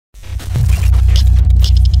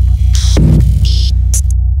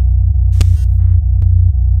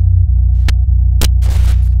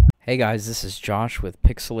Hey guys, this is Josh with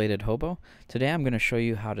Pixelated Hobo. Today I'm going to show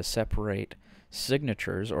you how to separate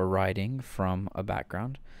signatures or writing from a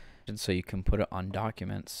background, and so you can put it on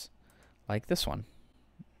documents like this one.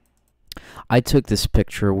 I took this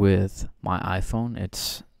picture with my iPhone.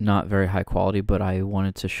 It's not very high quality, but I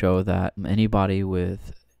wanted to show that anybody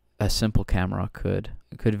with a simple camera could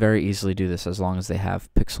very easily do this as long as they have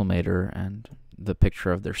Pixelmator and the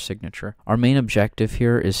picture of their signature. Our main objective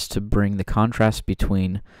here is to bring the contrast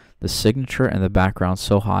between the signature and the background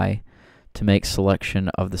so high to make selection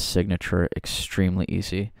of the signature extremely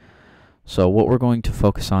easy. So what we're going to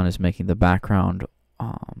focus on is making the background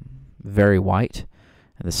very white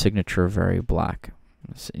and the signature very black.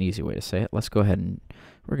 That's an easy way to say it. Let's go ahead and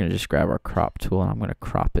we're going to just grab our crop tool and I'm going to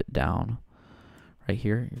crop it down right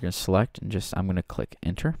here. You're going to select and I'm going to click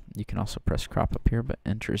enter. You can also press crop up here, but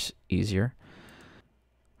enter is easier.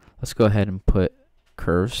 Let's go ahead and put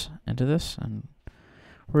curves into this, and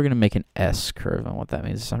we're going to make an S curve, and what that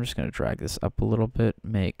means is I'm just going to drag this up a little bit,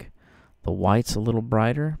 make the whites a little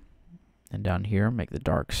brighter, and down here make the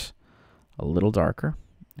darks a little darker.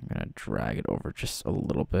 I'm going to drag it over just a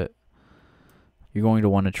little bit. You're going to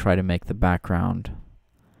want to try to make the background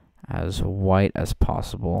as white as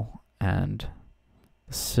possible and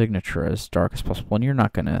the signature as dark as possible. And you're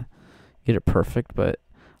not going to get it perfect, but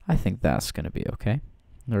I think that's going to be okay.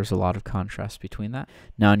 There's a lot of contrast between that.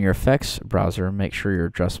 Now in your effects browser, make sure your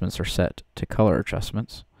adjustments are set to color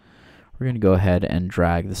adjustments. We're going to go ahead and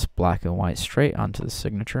drag this black and white straight onto the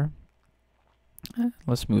signature.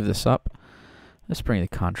 Let's move this up. Let's bring the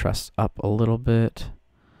contrast up a little bit.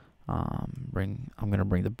 I'm going to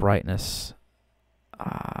bring the brightness.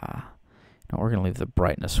 No, we're going to leave the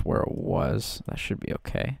brightness where it was. That should be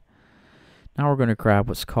okay. Now we're going to grab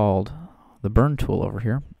what's called the burn tool over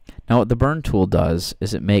here. Now what the burn tool does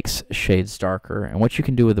is it makes shades darker, and what you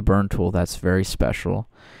can do with the burn tool that's very special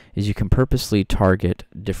is you can purposely target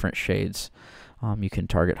different shades. You can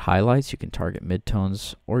target highlights, you can target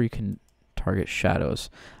midtones, or you can target shadows.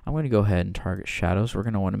 I'm going to go ahead and target shadows. We're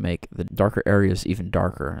going to want to make the darker areas even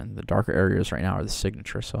darker, and the darker areas right now are the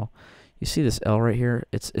signature. So you see this L right here,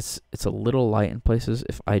 it's a little light in places.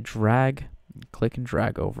 If I click and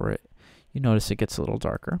drag over it, you notice it gets a little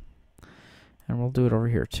darker. And we'll do it over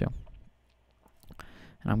here too.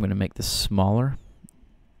 And I'm going to make this smaller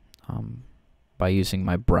by using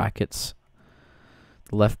my brackets.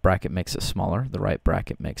 The left bracket makes it smaller, the right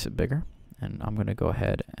bracket makes it bigger. And I'm going to go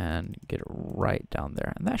ahead and get it right down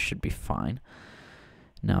there, and that should be fine.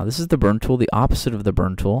 Now this is the burn tool. The opposite of the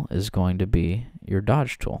burn tool is going to be your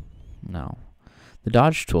dodge tool. Now the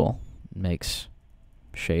dodge tool makes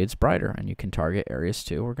shades brighter, and you can target areas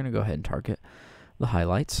too. We're going to go ahead and target the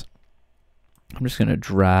highlights. I'm just going to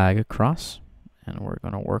drag across, and we're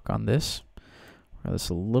going to work on this. This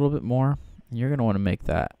a little bit more. You're going to want to make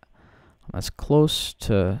that as close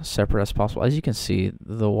to separate as possible. As you can see,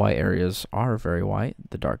 the white areas are very white.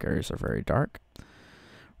 The dark areas are very dark. We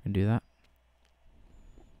can do that.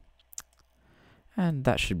 And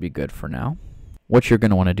that should be good for now. What you're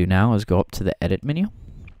going to want to do now is go up to the edit menu.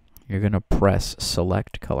 You're going to press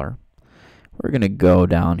select color. We're going to go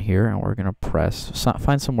down here and we're going to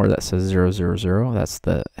find somewhere that says 000. That's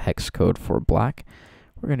the hex code for black.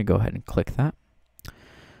 We're going to go ahead and click that.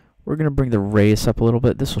 We're going to bring the radius up a little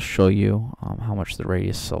bit. This will show you how much the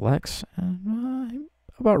radius selects. And,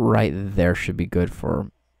 about right there should be good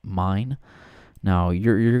for mine. Now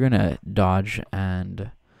you're going to dodge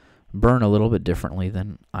and burn a little bit differently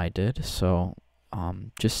than I did. So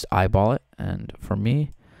just eyeball it. And for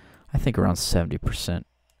me, I think around 70%.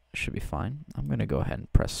 Should be fine. I'm going to go ahead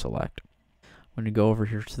and press select. I'm going to go over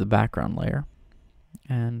here to the background layer,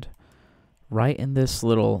 and right in this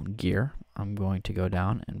little gear I'm going to go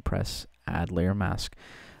down and press add layer mask.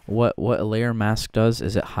 What a layer mask does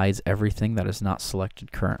is it hides everything that is not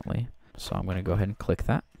selected currently. So I'm going to go ahead and click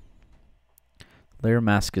that. Layer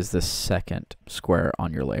mask is the second square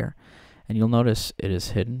on your layer, and you'll notice it is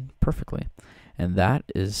hidden perfectly. And that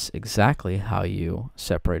is exactly how you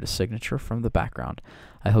separate a signature from the background.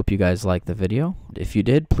 I hope you guys liked the video. If you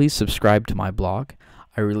did, please subscribe to my blog.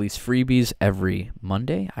 I release freebies every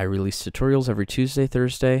Monday. I release tutorials every Tuesday,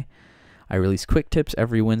 Thursday. I release quick tips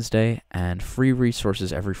every Wednesday and free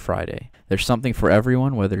resources every Friday. There's something for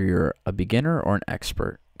everyone, whether you're a beginner or an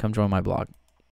expert. Come join my blog.